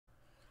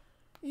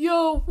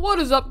Yo, what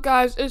is up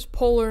guys? It's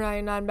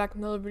Polar99 back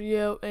with another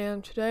video,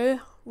 and today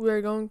we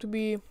are going to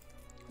be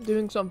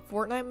doing some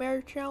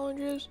Fortnitemares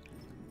challenges.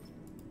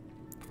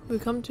 We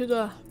come to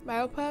the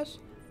battle pass.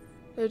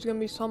 There's going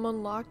to be some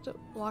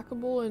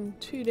unlockable in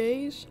 2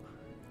 days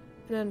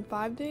and then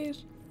 5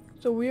 days.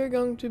 So we are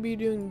going to be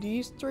doing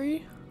these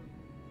three.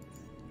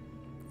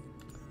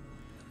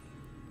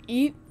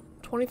 Eat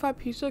 25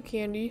 pieces of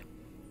candy.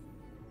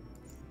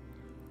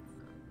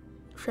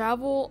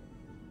 Travel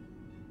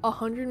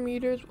 100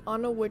 meters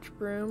on a witch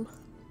broom,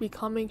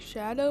 becoming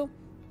shadow,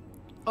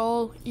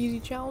 all easy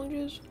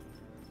challenges.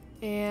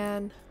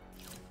 And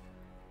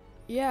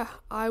yeah,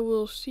 I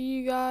will see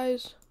you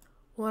guys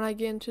when I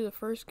get into the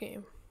first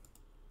game.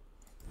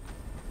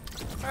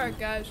 Alright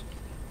guys,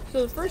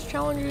 so the first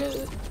challenge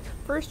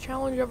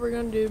that we're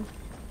gonna do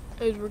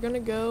is we're gonna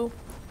go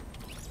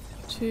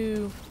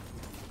to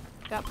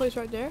that place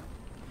right there,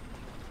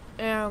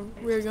 and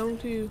we're going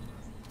to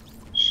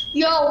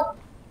Yo!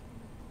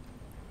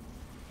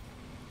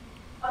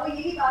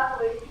 Alright,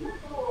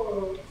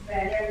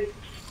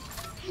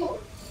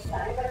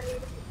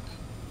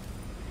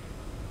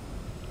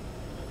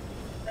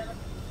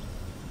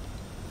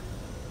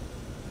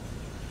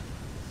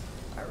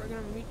 we're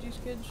gonna meet these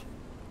kids.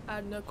 I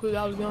had no clue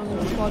that I was going to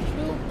the quad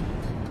field.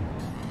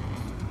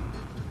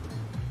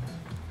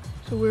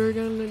 So we're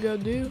gonna go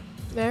do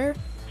there,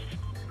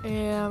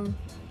 and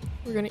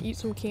we're gonna eat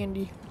some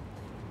candy.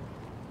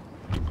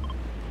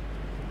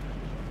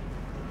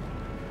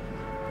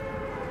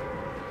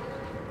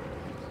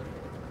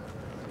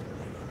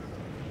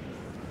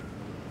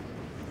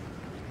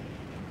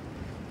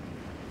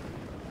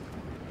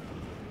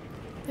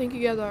 Thank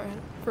you guys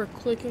for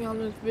clicking on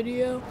this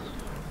video.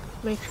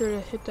 Make sure to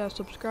hit that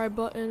subscribe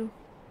button.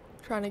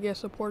 Trying to get a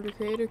supporter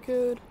creator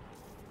code.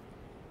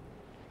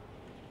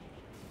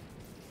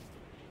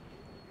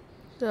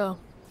 So,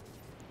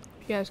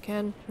 if you guys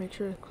can, make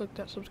sure to click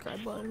that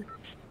subscribe button.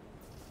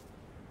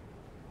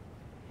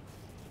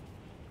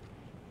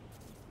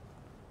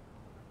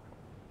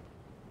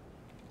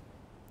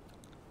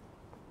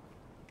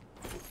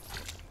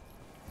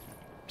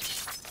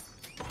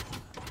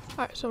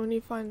 Alright, so we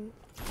need to find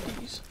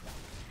these.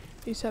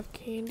 These have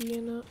candy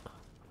in it.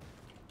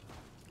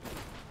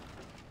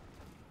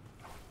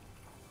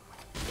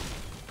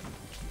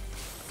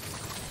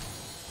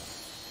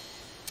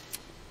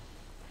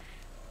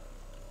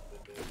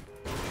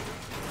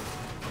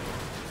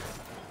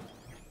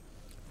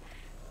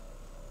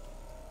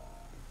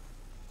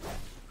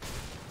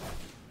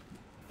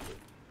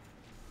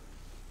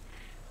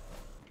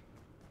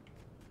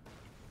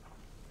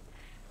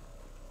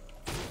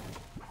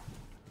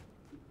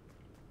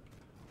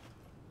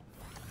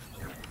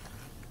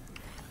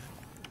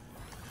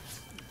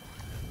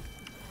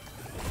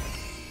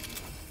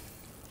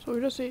 So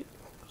we just ate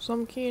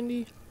some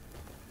candy.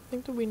 I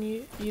think that we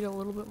need to eat a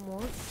little bit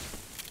more.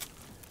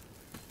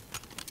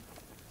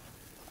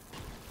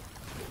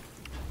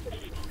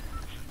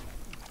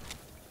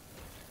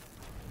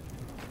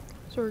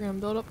 So we're gonna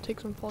build up, take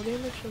some fall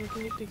damage so we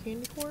can eat the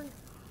candy corn.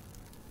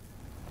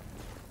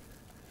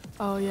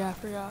 Oh yeah, I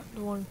forgot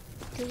the one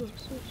gives us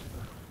this.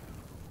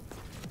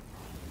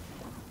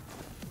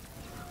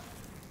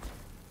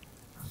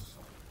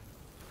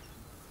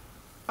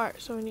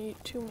 Alright, so we need to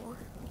eat 2 more.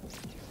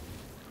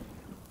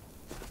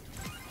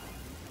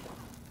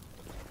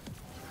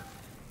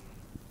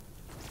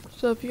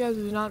 So if you guys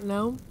do not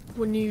know,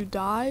 when you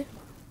die,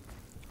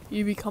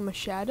 you become a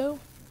shadow.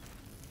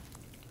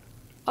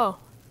 Oh,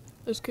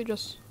 this could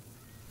just...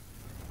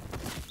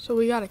 So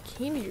we got a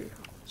candy.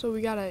 So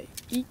we got a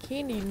eat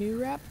candy new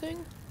wrap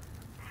thing.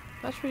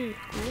 That's pretty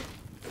cool.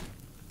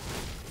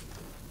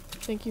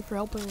 Thank you for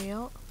helping me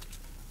out.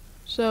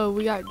 So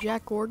we got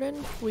Jack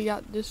Gordon. We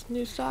got this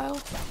new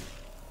style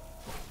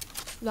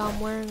that I'm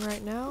wearing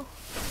right now.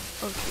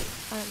 Oh shoot,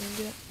 I didn't mean to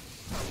do that.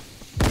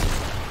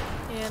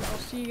 And I'll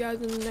see you guys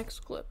in the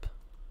next clip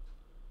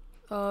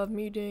of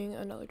me doing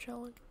another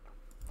challenge.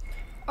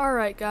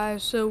 Alright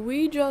guys, so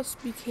we just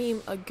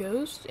became a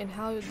ghost, and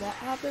how that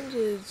happens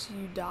is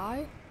you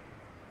die.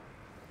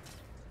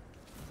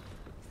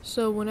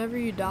 So whenever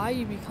you die,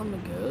 you become a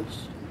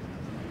ghost.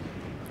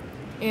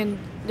 And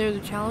there's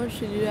a challenge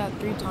to do that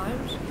 3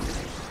 times.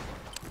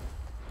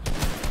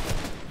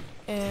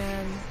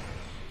 And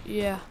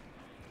yeah,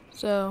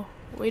 so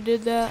we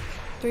did that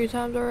 3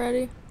 times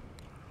already.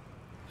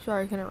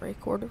 Sorry I couldn't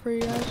record it for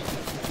you guys.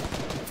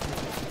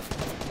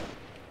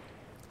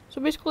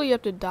 So basically you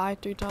have to die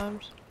 3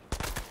 times.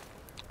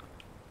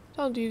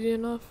 Sounds easy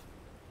enough.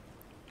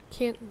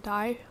 Can't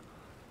die.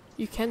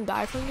 You can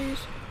die from these,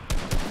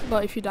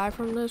 but if you die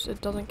from this,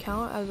 it doesn't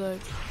count as a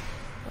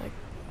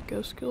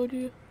ghost killed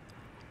you.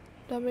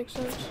 That makes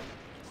sense.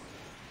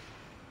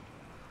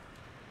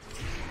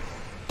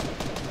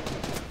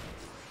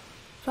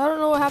 So I don't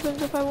know what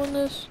happens if I win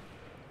this,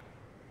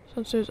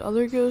 since there's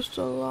other ghosts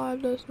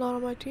alive that's not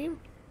on my team.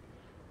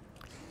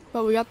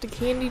 But we got the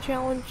candy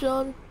challenge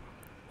done.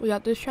 We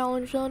got this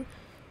challenge done.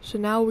 So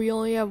now we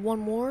only have 1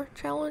 more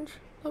challenge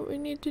that we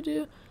need to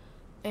do.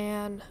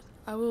 And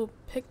I will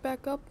pick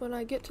back up when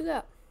I get to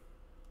that.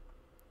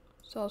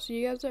 So I'll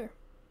see you guys there.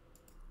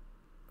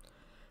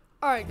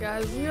 Alright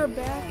guys, we are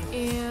back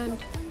and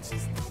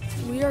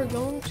we are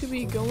going to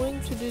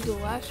do the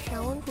last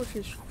challenge, which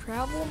is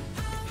travel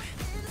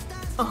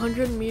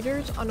 100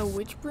 meters on a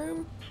witch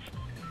broom.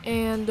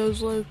 And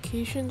those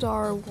locations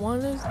are,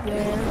 one is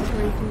there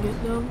where you can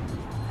get them,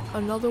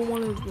 another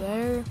one is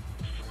there.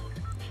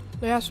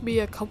 There has to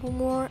be a couple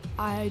more.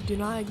 I do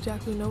not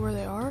exactly know where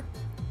they are.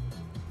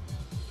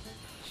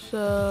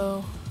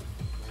 So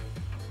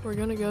we're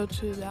gonna go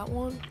to that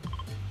one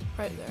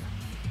right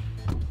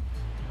there.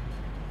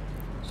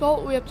 So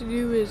all we have to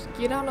do is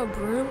get on a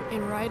broom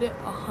and ride it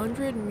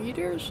 100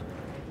 meters,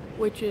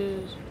 which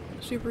is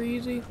super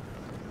easy.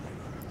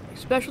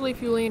 Especially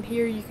if you land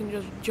here, you can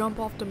just jump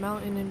off the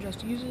mountain and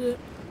just use it.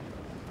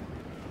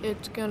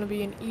 It's gonna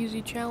be an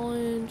easy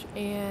challenge,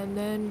 and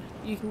then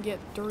you can get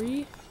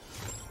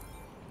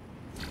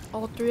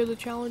all three of the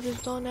challenges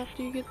done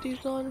after you get these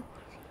done.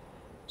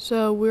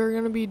 So we're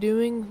gonna be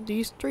doing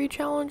these 3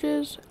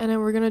 challenges, and then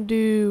we're gonna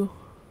do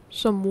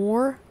some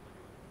more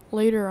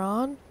later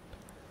on.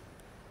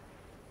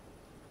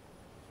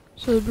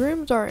 So the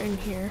brooms are in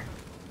here.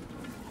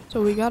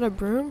 So we got a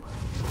broom,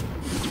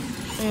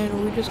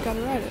 and we just gotta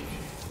ride it.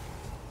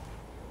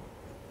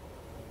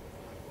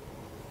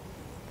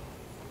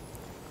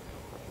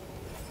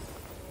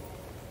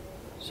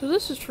 So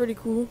this is pretty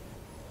cool.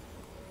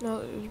 Now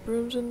that there's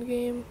brooms in the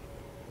game,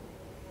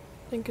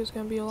 I think it's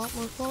gonna be a lot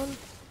more fun.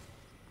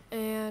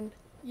 And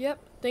yep,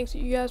 thanks to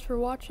you guys for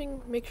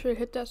watching. Make sure to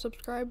hit that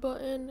subscribe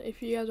button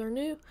if you guys are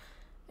new.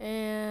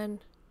 And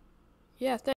yeah, thanks.